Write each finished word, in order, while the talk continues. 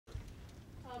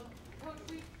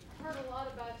heard a lot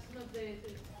about some of the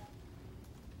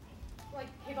like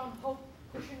Kayvon Pope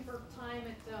pushing for time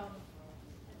at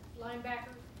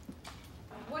linebacker.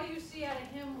 What do you see out of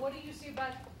him? What do you see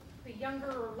about the younger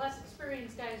or less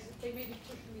experienced guys that they may be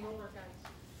pushing the older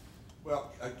guys?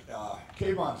 Well,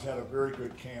 Kayvon's had a very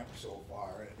good camp so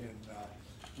far, and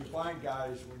you find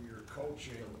guys when you're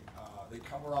coaching, they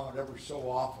come around every so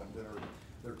often that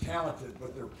they're talented,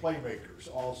 but they're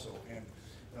playmakers also. And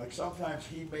like sometimes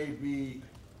he may be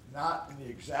not in the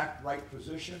exact right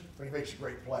position, but he makes a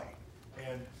great play.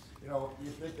 And you know, you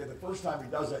think that the first time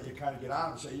he does that, you kind of get on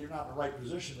him and say, you're not in the right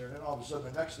position there. And then all of a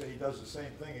sudden, the next day, he does the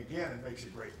same thing again and makes a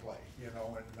great play, you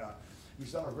know. And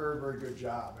he's done a very, very good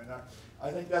job. And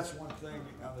I think that's one thing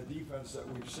on the defense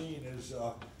that we've seen is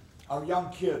our young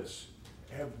kids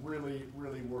have really,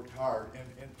 really worked hard.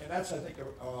 And that's, I think,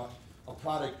 a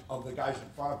product of the guys in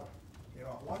front of them. You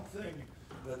know, one thing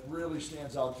that really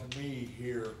stands out to me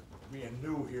here, being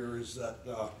new here, is that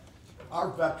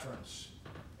our veterans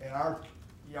and our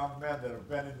young men that have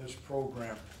been in this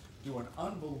program do an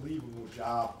unbelievable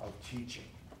job of teaching.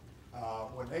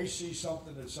 When they see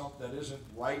something that isn't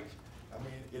right, I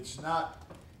mean, it's not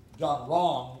done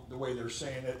wrong the way they're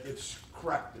saying it, it's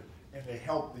corrected, and they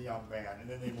help the young man, and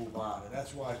then they move on. And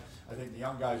that's why I think the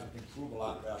young guys improve a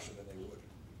lot faster than they would.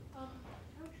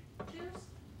 Coach, there's,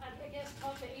 I guess,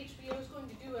 talk that HBO is going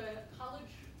to do a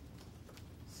college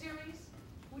series.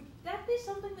 Would that be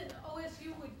something that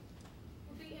OSU would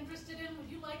be interested in? Would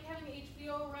you like having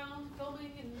HBO around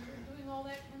filming and doing all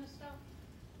that kind of stuff?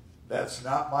 That's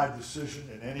not my decision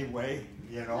in any way,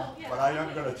 you know. Well, yeah, but I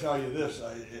am going to tell you this.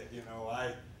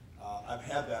 I've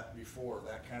had that before,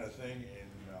 that kind of thing,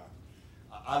 and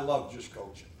I love just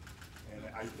coaching. And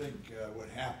I think what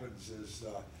happens is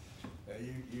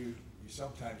you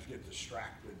sometimes get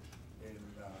distracted, and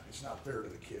it's not fair to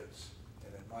the kids.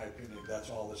 And in my opinion, that's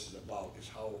all this is about, is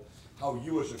how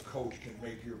you as a coach can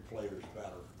make your players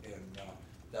better, and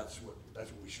that's what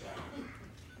we strive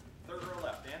for. Third row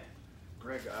left, Dan.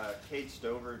 Greg, Cade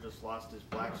Stover just lost his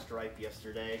black stripe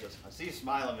yesterday. I see you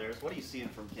smiling there. What are you seeing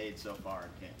from Cade so far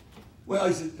in camp? Well,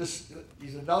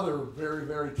 he's another very,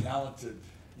 very talented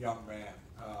young man.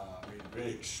 I mean,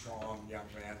 big, strong young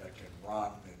man that can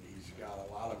run, and he's got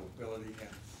a lot of ability. And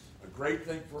a great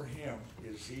thing for him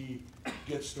is he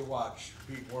gets to watch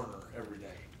Pete Werner every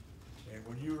day. And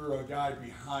when you're a guy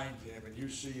behind him and you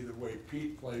see the way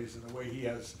Pete plays and the way he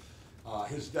has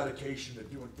his dedication to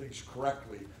doing things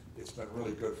correctly, it's been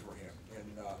really good for him.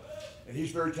 And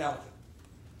he's very talented.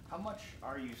 How much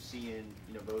are you seeing,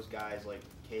 those guys like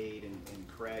Cade and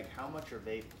Craig, how much are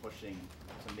they pushing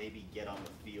to maybe get on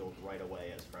the field right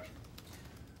away as freshmen?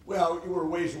 Well, you were a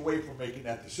ways away from making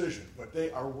that decision, but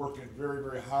they are working very,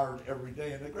 very hard every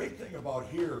day. And the great thing about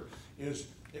here is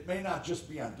it may not just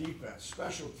be on defense.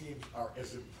 Special teams are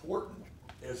as important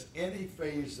as any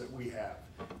phase that we have.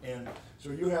 And so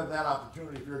you have that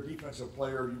opportunity. If you're a defensive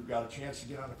player, you've got a chance to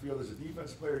get on the field as a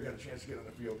defensive player. You've got a chance to get on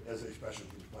the field as a special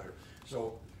teams player.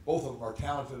 So both of them are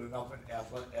talented enough and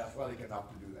athletic enough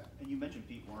to do that. And you mentioned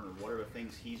Pete Werner. What are the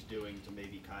things he's doing to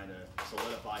maybe kind of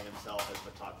solidify himself as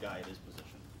the top guy at his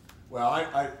position? Well,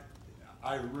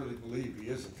 I really believe he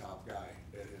is a top guy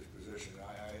at his position.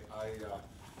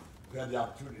 I've had the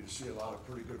opportunity to see a lot of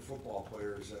pretty good football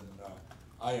players, and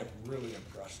I am really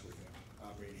impressed with him.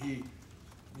 I mean,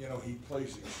 he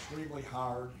plays extremely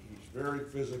hard. He's very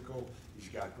physical. He's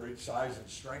got great size and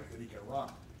strength that he can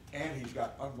run, and he's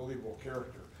got unbelievable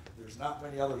character. There's not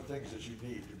many other things that you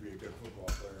need to be a good football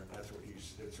player, and that's what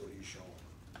he's showing.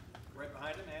 Right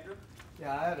behind him, Andrew.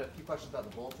 Yeah, I had a few questions about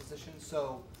the bullet position.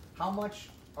 So, how much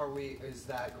is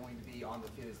that going to be on the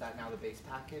field? Is that now the base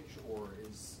package, or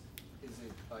is it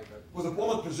like a? Well, the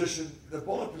bullet position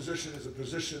is a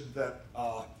position that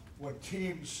when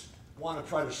teams want to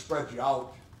try to spread you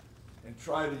out and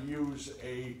try to use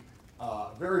a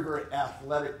very, very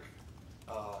athletic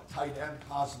tight end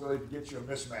possibility to get you a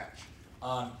mismatch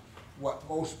on what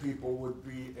most people would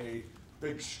be a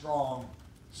big, strong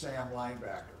Sam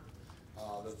linebacker.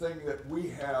 The thing that we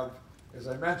have, as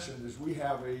I mentioned, is we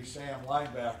have a Sam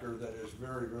linebacker that is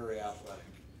very, very athletic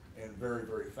and very,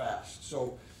 very fast.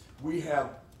 So we have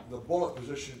the bullet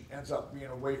position ends up being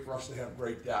a way for us to have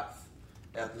great depth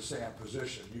at the Sam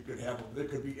position. You could have them, they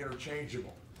could be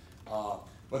interchangeable.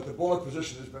 But the bullet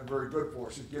position has been very good for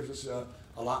us. It gives us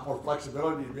a lot more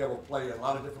flexibility to be able to play a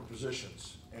lot of different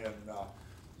positions. And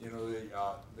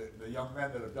the young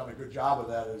men that have done a good job of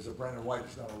that is Brendan White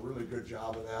has done a really good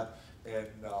job of that, and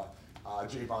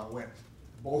Javon Wint.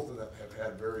 Both of them have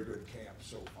had very good camps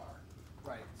so far.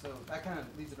 Right. So that kind of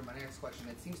leads into my next question.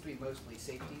 It seems to be mostly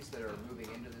safeties that are moving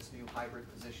into this new hybrid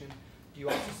position. Do Do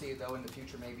you also see it though in the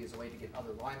future maybe as a way to get other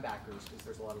linebackers because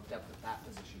there's a lot of depth at that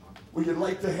position on the Well, you'd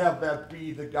like to have that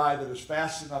be the guy that is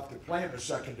fast enough to play in the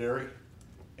secondary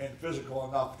and physical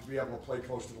enough to be able to play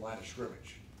close to the line of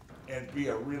scrimmage and be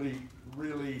a really,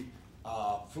 really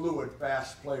fluid,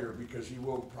 fast player because he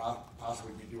will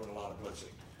possibly be doing a lot of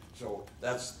blitzing. So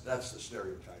that's the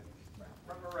stereotype.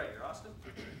 Front row right here, Austin.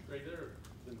 Greg, there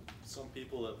have been some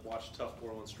people that watched Tough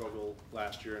Borland struggle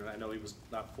last year, and I know he was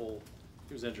not full,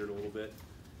 he was injured a little bit.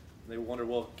 And they wonder,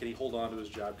 well, can he hold on to his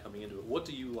job coming into it? What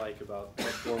do you like about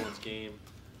Tough Borland's game?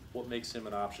 What makes him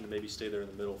an option to maybe stay there in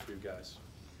the middle for you guys?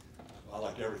 I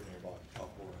like everything about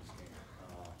Tough Borland's game.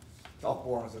 Tough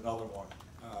Borland's another one.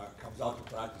 Comes out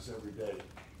to practice every day.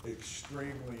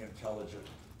 Extremely intelligent.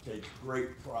 Takes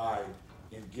great pride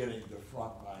in getting the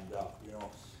front lined up. You know,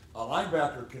 a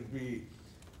linebacker can be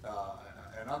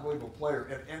an unbelievable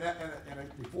player. And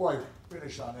before I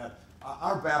finish on that,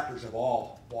 our backers have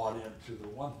all bought into the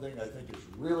one thing I think is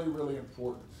really, really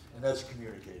important, and that's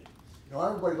communicating. You know,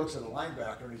 everybody looks at a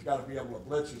linebacker and he's got to be able to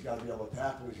blitz, he's got to be able to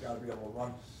tackle, he's got to be able to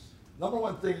run. Number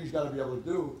one thing he's got to be able to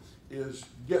do is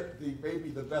get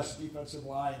maybe the best defensive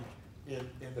line in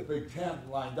the Big Ten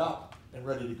lined up and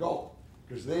ready to go,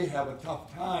 because they have a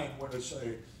tough time when it's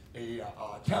a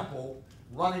tempo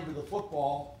running to the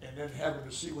football and then having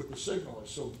to see what the signal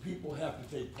is. So people have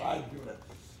to take pride in doing it.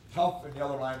 Tough and the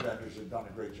other linebackers have done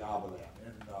a great job of that.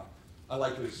 And I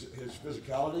like his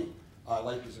physicality. I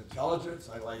like his intelligence.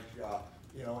 I like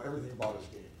everything about his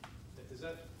game. Is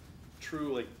that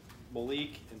true? Like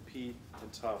Malik and Pete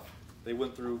and Tough, they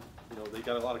went through, they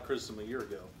got a lot of criticism a year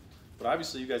ago. But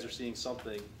obviously you guys are seeing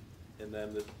something in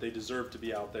them that they deserve to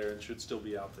be out there and should still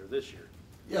be out there this year.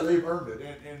 Yeah, they've earned it.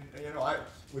 And I,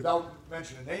 without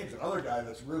mentioning names, another guy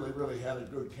that's really, really had a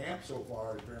good camp so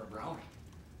far is Baron Browning.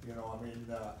 I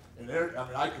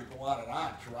could go on and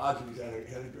on. Taraji's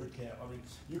had a good camp.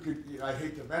 I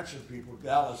hate to mention people,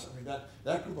 Dallas.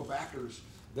 That group of backers,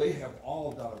 they have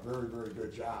all done a very, very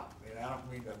good job. And I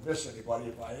don't mean to miss anybody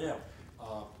if I am.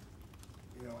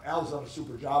 Al's done a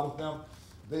super job with them.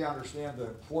 They understand the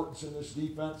importance in this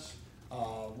defense,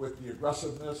 with the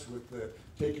aggressiveness, with the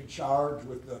taking charge,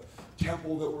 with the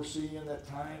tempo that we're seeing at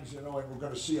times, and we're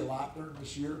going to see a lot during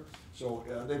this year. So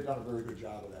they've done a very good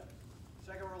job of that.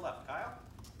 Second row left, Kyle.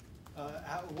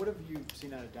 What have you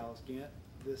seen out of Dallas Gant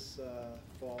this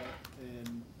fall,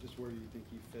 and just where do you think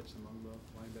he fits among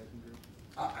the linebacking group?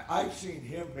 I've seen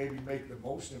him maybe make the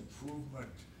most improvement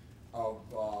of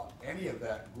any of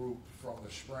that group from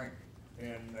the spring,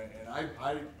 and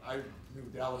I knew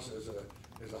Dallas as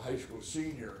a high school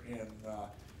senior, and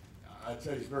I'd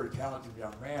say he's a very talented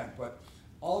young man, but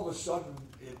all of a sudden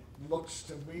it looks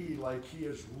to me like he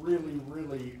is really,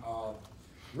 really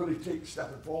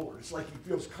stepping forward. It's like he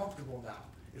feels comfortable now.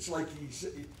 It's like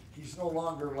he's no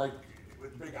longer like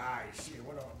with big eyes,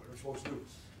 what we're supposed to do.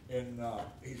 And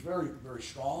he's very, very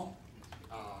strong.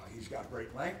 He's got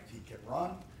great length. He can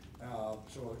run.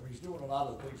 So he's doing a lot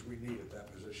of the things we need at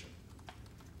that position.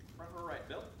 Front row right,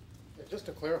 Bill. Just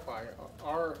to clarify,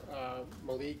 are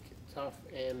Malik, Tough,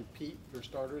 and Pete your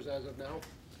starters as of now?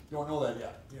 Don't know that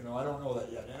yet. I don't know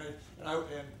that yet. And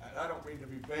I don't mean to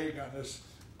be vague on this.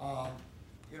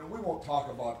 We won't talk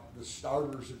about the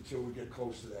starters until we get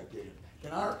close to that game.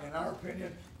 In our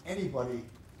opinion, anybody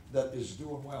that is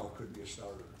doing well could be a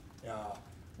starter.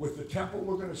 With the tempo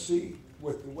we're going to see,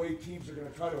 with the way teams are going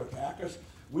to try to attack us,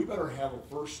 we better have a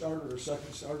first starter, a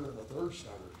second starter, and a third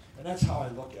starter. And that's how I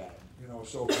look at it.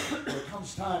 So when it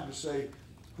comes time to say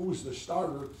who's the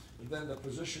starter, then the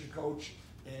position coach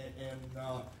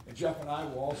and Jeff and I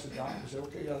will all sit down and say,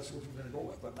 okay, yeah, that's what we're going to go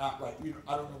with, but not right.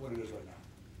 I don't know what it is right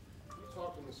now. You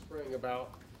talked in the spring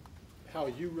about how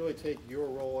you really take your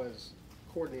role as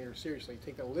coordinator seriously,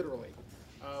 take that literally.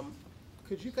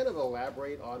 Could you kind of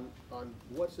elaborate on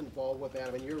what's involved with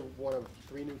that? You're one of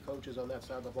 3 new coaches on that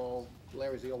side of the ball.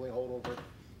 Larry's the only holdover.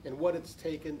 And what it's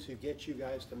taken to get you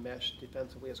guys to mesh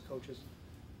defensively as coaches?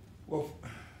 Well,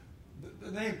 the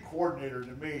name coordinator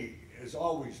to me has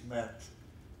always meant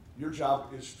your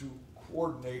job is to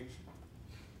coordinate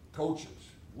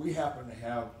coaches. We happen to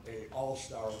have an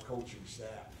all-star coaching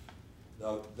staff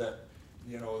that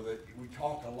we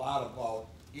talk a lot about.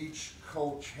 Each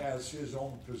coach has his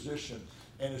own position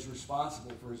and is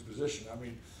responsible for his position.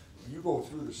 You go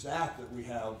through the staff that we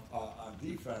have on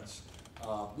defense,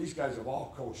 these guys have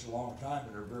all coached a long time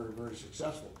and are very, very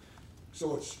successful.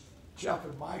 So it's Jeff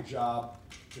and my job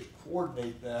to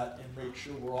coordinate that and make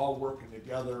sure we're all working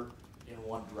together in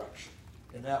one direction.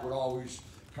 And that would always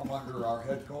come under our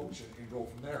head coach and go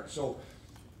from there. So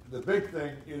the big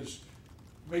thing is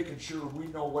making sure we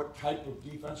know what type of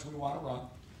defense we want to run,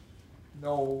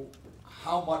 know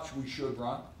how much we should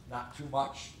run, not too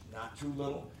much, not too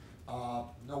little.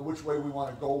 Know which way we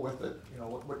want to go with it,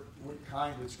 what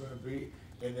kind it's going to be,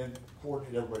 and then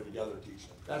coordinate everybody together, teach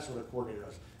them. That's what a coordinator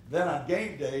does. Then on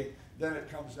game day, then it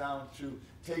comes down to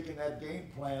taking that game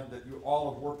plan that you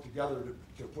all have worked together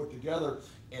to put together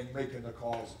and making the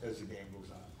calls as the game goes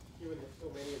on. Given that so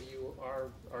many of you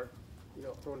are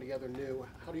thrown together new,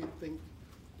 how do you think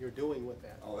you're doing with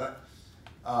that?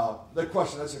 Oh, that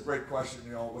question, that's a great question.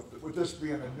 With this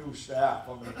being a new staff,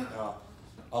 I mean,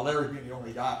 Larry being the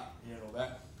only guy,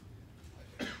 that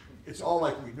it's all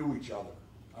like we knew each other.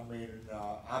 I mean,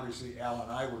 obviously Al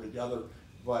and I were together,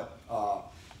 but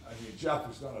Jeff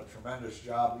has done a tremendous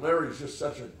job. Larry's just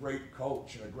such a great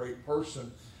coach and a great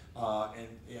person, and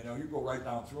you go right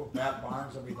down through it. Matt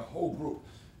Barnes, the whole group.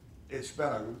 It's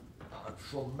been a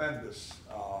tremendous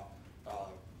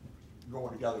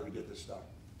going together to get this done.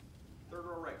 Third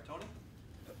row right, Tony.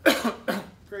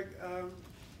 Greg,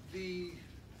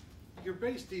 your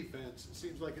base defense, it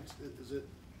seems like is it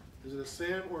a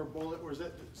SAM or a bullet, or is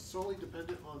that solely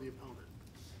dependent on the opponent?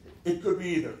 It could be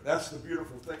either. That's the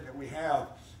beautiful thing that we have.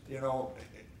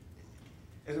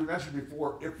 As we mentioned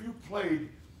before, if you played,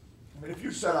 if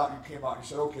you set out, you came out, you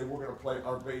said, okay, we're going to play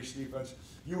our base defense,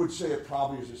 you would say it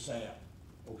probably is a SAM,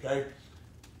 okay?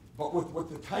 But with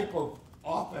the type of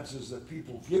offenses that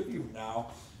people give you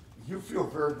now, you feel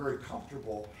very, very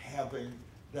comfortable having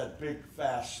that big,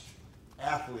 fast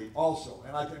athlete also.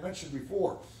 And like I mentioned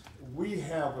before, we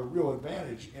have a real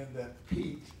advantage in that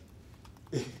Pete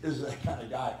is that kind of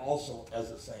guy also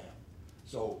as a SAM.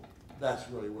 So that's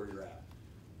really where you're at.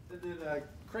 And then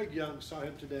Craig Young, saw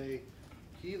him today.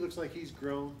 He looks like he's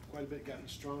grown quite a bit, gotten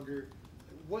stronger.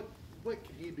 What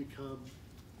can he become,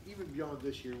 even beyond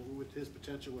this year, with his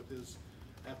potential, with his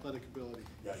athletic ability?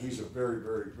 Yeah, he's a very,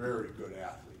 very, very good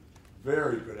athlete.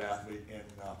 Very good athlete. And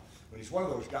when he's one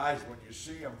of those guys, when you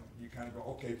see him, you kind of go,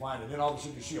 okay, fine. And then all of a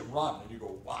sudden you see him run, and you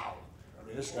go, wow.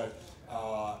 This guy,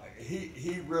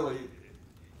 he really,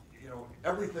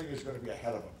 everything is going to be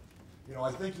ahead of him.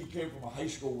 I think he came from a high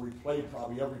school where he played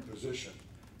probably every position,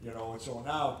 and so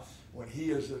now when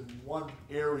he is in one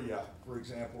area, for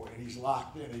example, and he's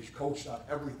locked in, he's coached on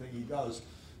everything he does.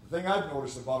 The thing I've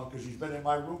noticed about him, because he's been in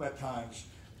my room at times,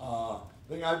 the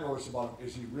thing I've noticed about him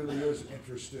is he really is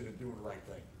interested in doing the right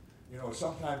thing.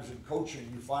 Sometimes in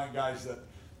coaching, you find guys that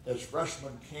as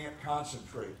freshmen can't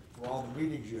concentrate for all the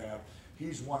meetings you have.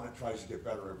 He's one that tries to get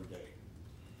better every day.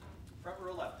 Front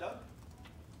row left, Doug.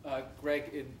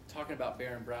 Greg, in talking about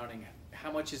Baron Browning,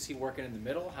 how much is he working in the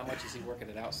middle? How much is he working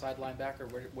at outside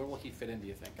linebacker? Where will he fit in, do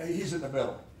you think? He's in the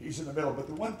middle. He's in the middle. But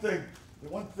the one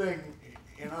thing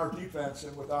in our defense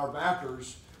and with our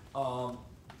backers,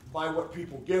 by what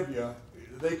people give you,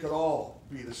 they could all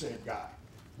be the same guy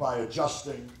by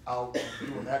adjusting out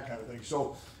and doing that kind of thing.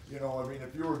 So,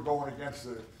 if you were going against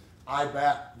the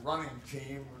I-back running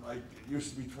team like it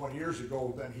used to be 20 years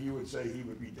ago, then he would say he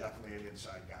would be definitely an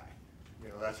inside guy.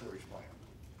 That's where he's playing.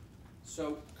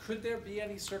 So could there be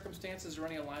any circumstances or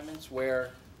any alignments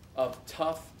where of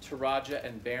Tough, Taraja,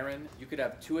 and Barron, you could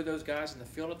have two of those guys in the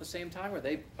field at the same time? Are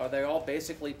they all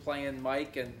basically playing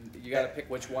Mike, and you got to pick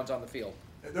which one's on the field?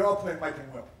 They're all playing Mike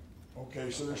and Will.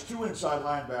 Okay, so there's two inside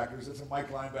linebackers. It's a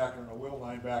Mike linebacker and a Will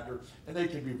linebacker, and they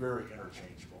can be very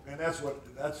interchangeable. And that's what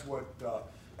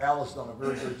Al has done a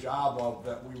very good job of,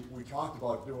 that we talked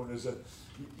about doing, is that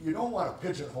you don't want to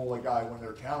pigeonhole a guy when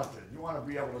they're talented. You want to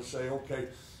be able to say, okay,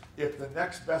 if the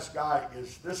next best guy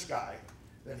is this guy,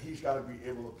 then he's got to be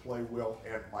able to play Will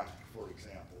and Mike, for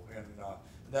example. And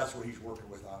that's what he's working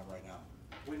with on him right now.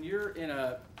 When you're in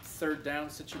a third down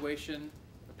situation,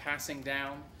 passing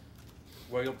down,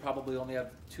 where you'll probably only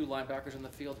have two linebackers on the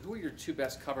field, who are your two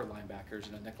best cover linebackers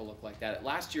in a nickel look like that?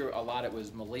 Last year, a lot it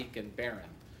was Malik and Barron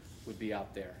would be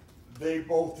out there. They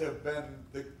both have been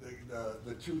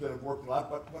the two that have worked a lot,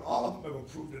 but all of them have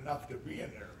improved enough to be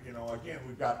in there. Again,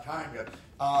 we've got time yet.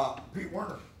 Pete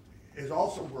Werner has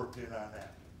also worked in on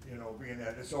that, being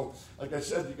that. And so, like I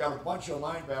said, you got a bunch of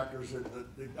linebackers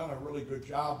that they've done a really good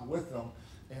job with them,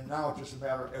 and now it's just a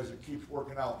matter, as it keeps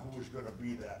working out, who is going to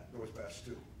be those best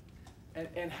two.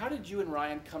 And how did you and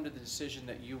Ryan come to the decision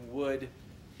that you would,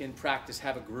 in practice,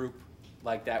 have a group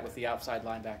like that with the outside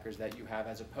linebackers that you have,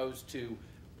 as opposed to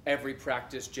every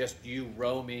practice just you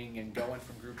roaming and going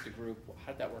from group to group?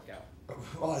 How did that work out?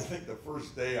 Well, I think the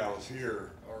first day I was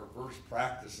here, or first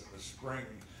practice in the spring,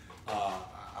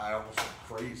 I almost went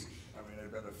crazy. It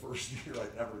had been the first year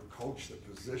I'd never coached the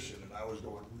position, and I was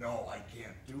going, no, I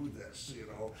can't do this,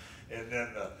 And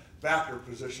then the backer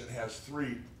position has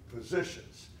three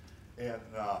positions. And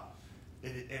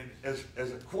as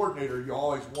a coordinator, you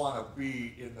always want to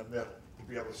be in the middle, to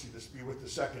be able to see this, be with the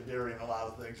secondary and a lot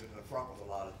of things, and in the front with a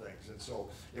lot of things. And so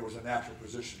it was a natural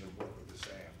position to work with the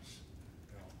Sams.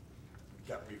 You know, it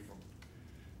kept me from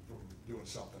doing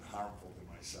something harmful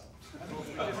to myself.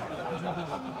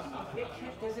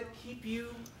 Does it keep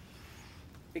you?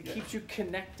 It keeps you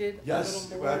connected. Yes,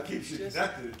 a little more. well, it keeps you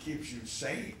connected. It keeps you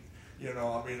sane. You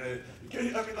know, I mean,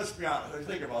 let's be honest.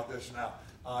 Think about this now.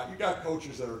 You got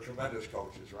coaches that are tremendous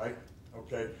coaches, right?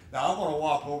 Okay. Now I'm going to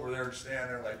walk over there and stand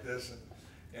there like this,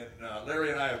 and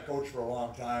Larry and I have coached for a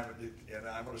long time, and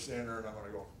I'm going to stand there and I'm going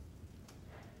to go,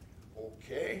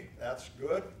 okay, that's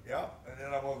good, yeah. And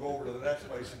then I'm going to go over to the next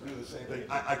place and do the same thing.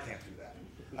 I can't do that.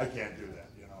 I can't do that,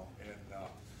 you know.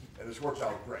 And it's worked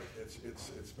out great. It's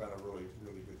been a really,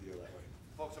 really good deal that way.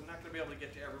 Folks, I'm not going to be able to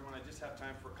get to everyone. I just have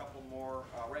time for a couple more.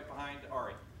 Right behind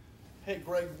Ari. Hey,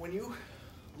 Greg, when you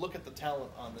look at the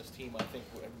talent on this team, I think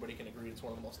everybody can agree it's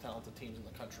one of the most talented teams in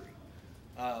the country.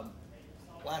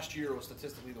 Last year was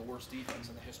statistically the worst defense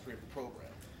in the history of the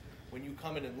program. When you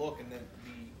come in and look, and then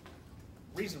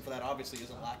the reason for that obviously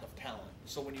isn't lack of talent.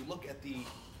 So when you look at the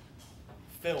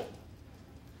film,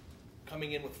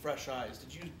 coming in with fresh eyes,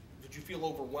 did you feel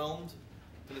overwhelmed?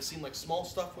 Did it seem like small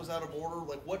stuff was out of order?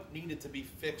 Like, what needed to be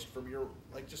fixed from your,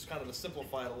 like, just kind of to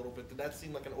simplify it a little bit, did that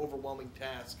seem like an overwhelming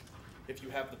task if you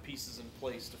have the pieces in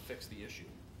place to fix the issue?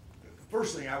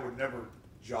 First thing, I would never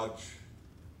judge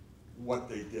what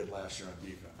they did last year on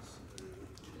defense.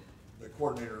 The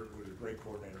coordinator was a great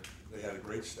coordinator. They had a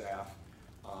great staff.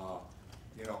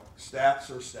 You know, stats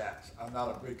are stats. I'm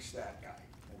not a big stat guy,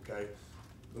 okay?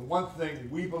 The one thing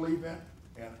we believe in,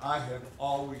 and I have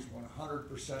always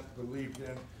 100% believed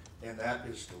in, and that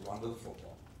is to run to the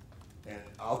football. And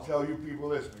I'll tell you people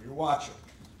this, when you're watching,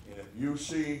 and if you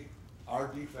see our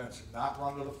defense not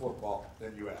run to the football,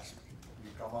 then you ask me.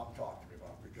 You come up and talk to me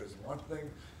about it. Because one thing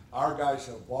our guys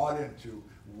have bought into,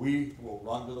 we will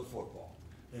run to the football.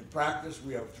 In practice,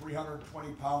 we have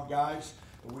 320-pound guys.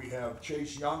 We have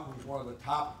Chase Young, who's one of the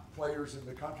top players in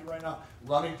the country right now,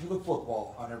 running to the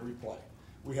football on every play.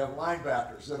 We have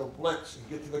linebackers that'll blitz and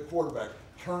get to the quarterback,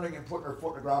 turning and putting their foot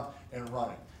in the ground and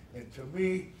running. And to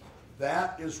me,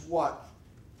 that is what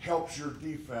helps your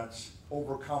defense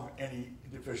overcome any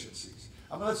deficiencies.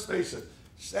 I mean, let's face it,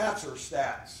 stats are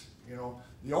stats. You know,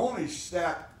 the only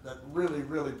stat that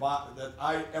that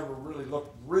I ever really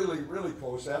looked really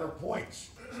close at are points.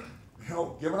 You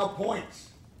know, giving up points.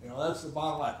 You know, that's the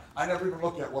bottom line. I never even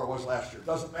looked at what it was last year. It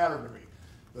doesn't matter to me.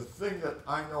 The thing that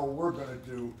I know we're going to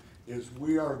do is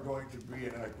we are going to be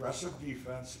an aggressive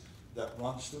defense that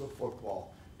runs to the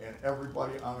football, and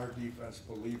everybody on our defense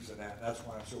believes in that. And that's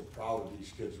why I'm so proud of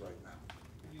these kids right now.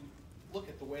 You look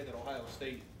at the way that Ohio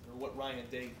State, or what Ryan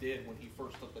Day did when he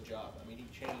first took the job. I mean, he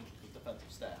changed the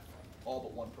defensive staff, all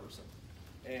but one person.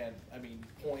 And, I mean,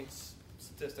 points,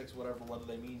 statistics, whatever, whether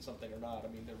they mean something or not,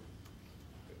 I mean,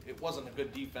 it wasn't a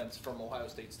good defense from Ohio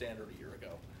State standard a year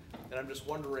ago. And I'm just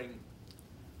wondering,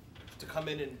 to come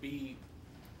in and be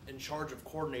in charge of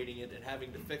coordinating it and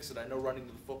having to fix it, I know running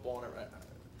to the football,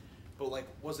 but like,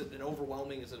 was it an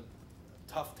overwhelming, is it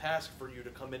a tough task for you to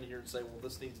come in here and say, well,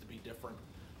 this needs to be different,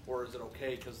 or is it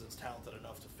okay because it's talented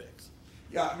enough to fix?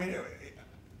 Yeah, I mean,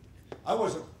 I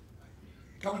wasn't,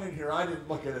 coming in here, I didn't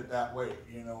look at it that way.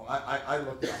 You know, I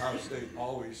looked at Ohio State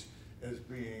always as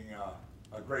being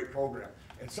a great program.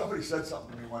 And somebody said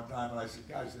something to me one time, and I said,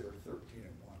 guys, they were 13-1.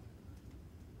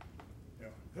 You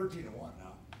know, 13-1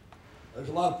 now. There's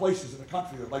a lot of places in the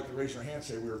country that like to raise their hand and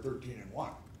say we were 13-1.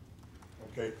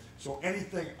 Okay, so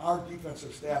anything our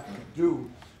defensive staff can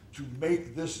do to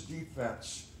make this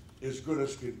defense as good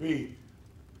as could be,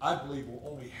 I believe will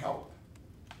only help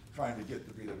trying to get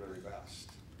to be the very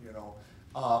best. You know,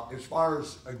 as far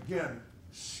as, again,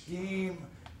 scheme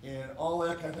and all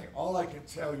that kind of thing, all I can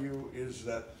tell you is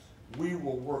that we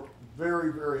will work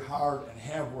very hard and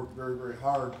have worked very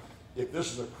hard. If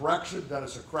this is a correction, then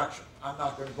it's a correction. I'm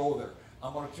not going to go there.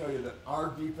 I'm going to tell you that our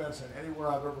defense, and anywhere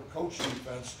I've ever coached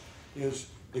defense, is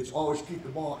it's always keep the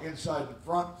ball inside and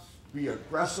front, be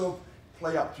aggressive,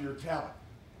 play up to your talent.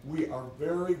 We are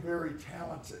very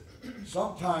talented.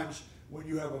 Sometimes when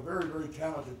you have a very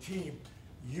talented team,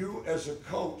 you as a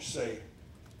coach say,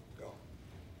 go.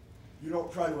 You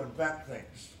don't try to invent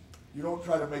things. You don't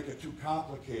try to make it too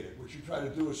complicated. What you try to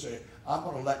do is say, I'm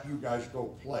going to let you guys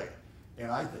go play. And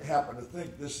I happen to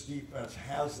think this defense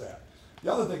has that.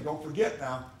 The other thing, don't forget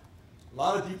now, a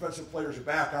lot of defensive players are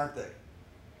back, aren't they?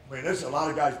 I mean, there's a lot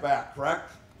of guys back,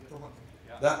 correct? Yeah.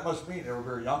 That must mean they were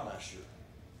very young last year.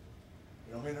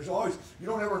 You know what I mean? There's always, you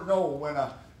don't ever know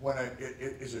when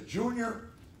is a junior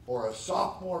or a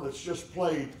sophomore that's just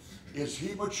played, is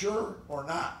he mature or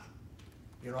not?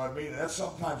 You know what I mean? And that's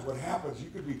sometimes what happens. You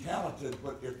could be talented,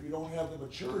 but if you don't have the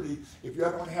maturity, if you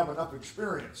don't have enough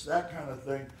experience, that kind of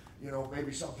thing, you know,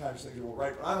 maybe sometimes things will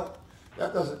right. But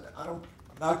I'm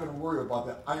not going to worry about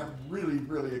that. I am really,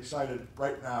 really excited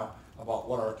right now about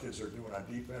what our kids are doing on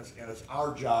defense, and it's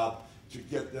our job to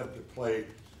get them to play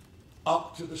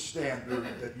up to the standard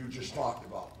that you just talked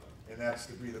about. And that's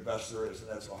to be the best there is, and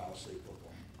that's Ohio State football.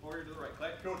 Over here to the right,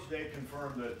 Clay. Coach Dave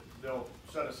confirmed that they'll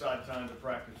set aside time to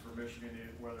practice for Michigan,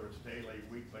 whether it's daily,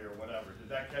 weekly, or whatever. Did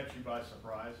that catch you by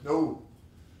surprise? No.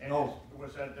 And No.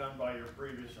 was that done by your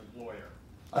previous employer?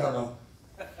 I don't know.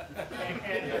 And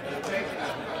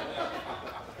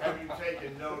have you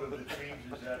taken note of the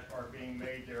changes that are being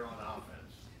made there on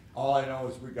offense? All I know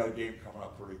is we got a game coming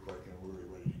up pretty quick, and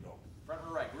we're ready to go. Front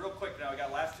and right, real quick now. We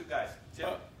got last two guys. Tim.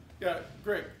 Yeah,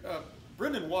 Greg,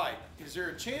 Brendan White, is there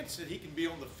a chance that he can be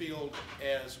on the field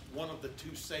as one of the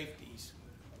two safeties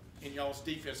in y'all's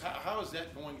defense? How is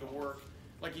that going to work?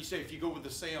 Like you say, if you go with the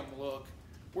Sam look,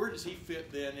 where does he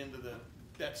fit then into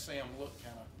that Sam look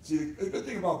kind of? See, the good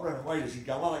thing about Brendan White is he's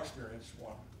got a lot of experience,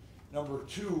 one. Number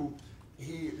two,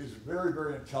 he is very,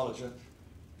 very intelligent,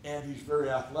 and he's very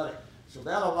athletic. So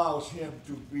that allows him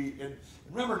to be in.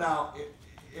 Remember now,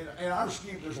 in our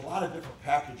scheme, there's a lot of different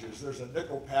packages. There's a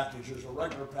nickel package, there's a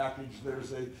regular package,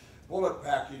 there's a bullet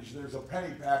package, there's a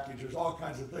penny package, there's all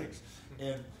kinds of things.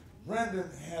 And Brendan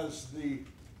has the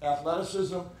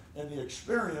athleticism and the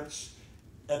experience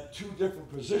at two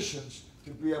different positions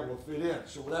to be able to fit in.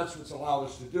 So that's what's allowed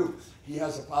us to do. He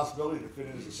has the possibility to fit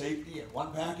in as a safety in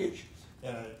one package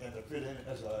and to fit in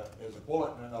as a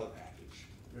bullet in another package.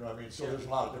 You know what I mean? So there's a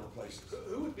lot of different places.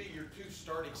 Who would be your two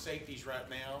starting safeties right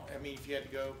now? I mean, if you had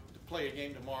to go to play a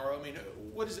game tomorrow, I mean,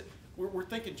 what is it? We're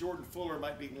thinking Jordan Fuller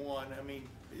might be one. I mean,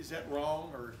 is that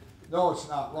wrong or? No, it's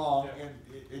not wrong. Yeah.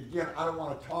 And again, I don't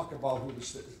want to talk about who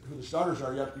the starters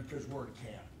are yet because we're in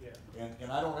camp. Yeah. And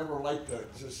I don't ever like to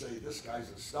just say this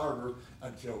guy's a starter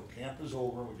until camp is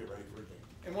over and we get ready for a game.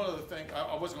 And one other thing,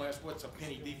 I wasn't going to ask what's a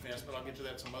penny defense, but I'll get to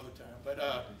that some other time. But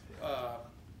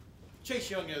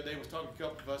Chase Young the other day was talking to a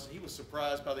couple of us, and he was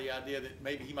surprised by the idea that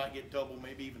maybe he might get double,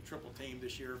 maybe even triple teamed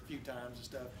this year a few times and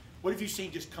stuff. What have you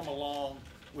seen just come along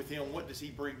with him? What does he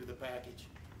bring to the package?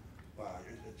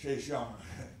 Chase Young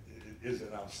is an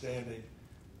outstanding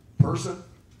person,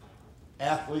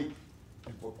 athlete,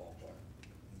 and football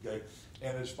player. Okay,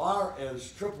 and as far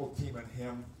as triple teaming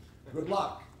him, good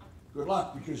luck. Good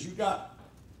luck, because you got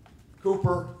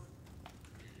Cooper,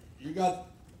 you got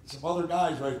some other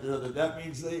guys right there that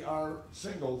means they are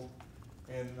singled,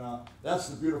 and that's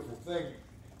the beautiful thing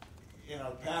in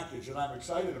our package that I'm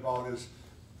excited about is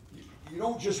you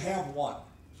don't just have one.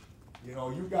 You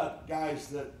know, you got guys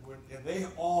that, and they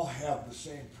all have the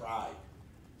same pride.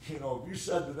 You know, if you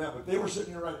said to them, if they were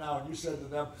sitting here right now and you said to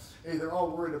them, hey, they're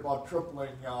all worried about tripling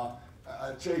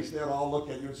Chase, they'd all look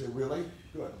at you and say, really?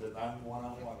 Good, then I'm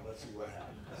one-on-one. Let's see what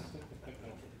happens.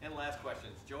 And last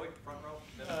questions. Joey, front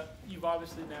row. You've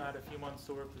obviously now had a few months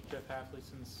to work with Jeff Hafley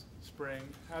since spring.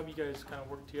 How have you guys kind of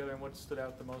worked together, and what stood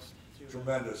out the most to you?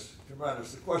 Tremendous,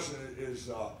 tremendous. The question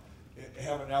is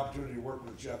having the opportunity to work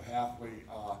with Jeff Hafley.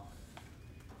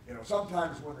 You know,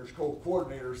 sometimes when there's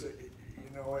co-coordinators,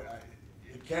 you know,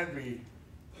 it can be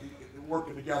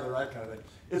working together, that kind of thing.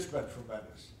 It's been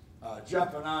tremendous.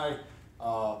 Jeff and I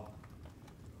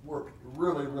work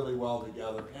really, really well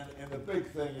together. And the big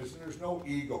thing is there's no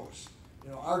egos.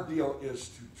 You know, our deal is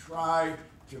to try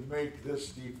to make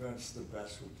this defense the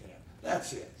best we can.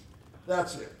 That's it.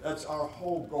 That's it. That's our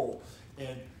whole goal.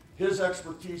 And his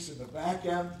expertise in the back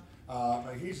end,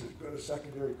 he's as good a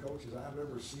secondary coach as I've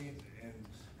ever seen.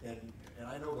 And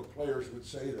I know the players would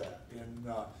say that.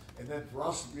 And then for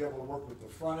us to be able to work with the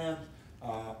front end,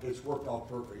 it's worked out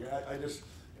perfect. I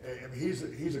mean,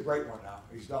 he's a great one now.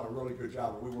 He's done a really good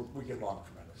job. We get along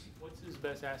tremendous. What's his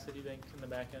best asset, you think, in the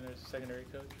back end as a secondary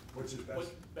coach? What's his best? What's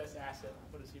best asset?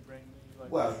 What does he bring?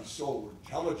 Well, he's so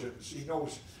intelligent. He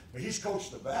knows. I mean, he's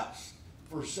coached the best.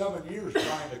 For 7 years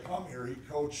trying to come here, he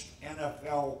coached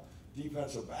NFL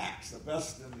defensive backs, the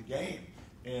best in the game,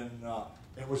 and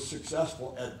was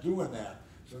successful at doing that.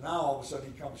 So now all of a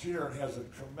sudden he comes here and has a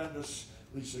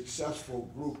tremendously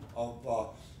successful group of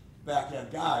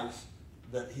back-end guys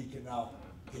that he can now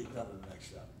take them to the next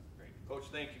step. Great. Coach,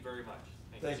 thank you very much.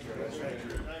 Thank you.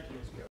 Thank you.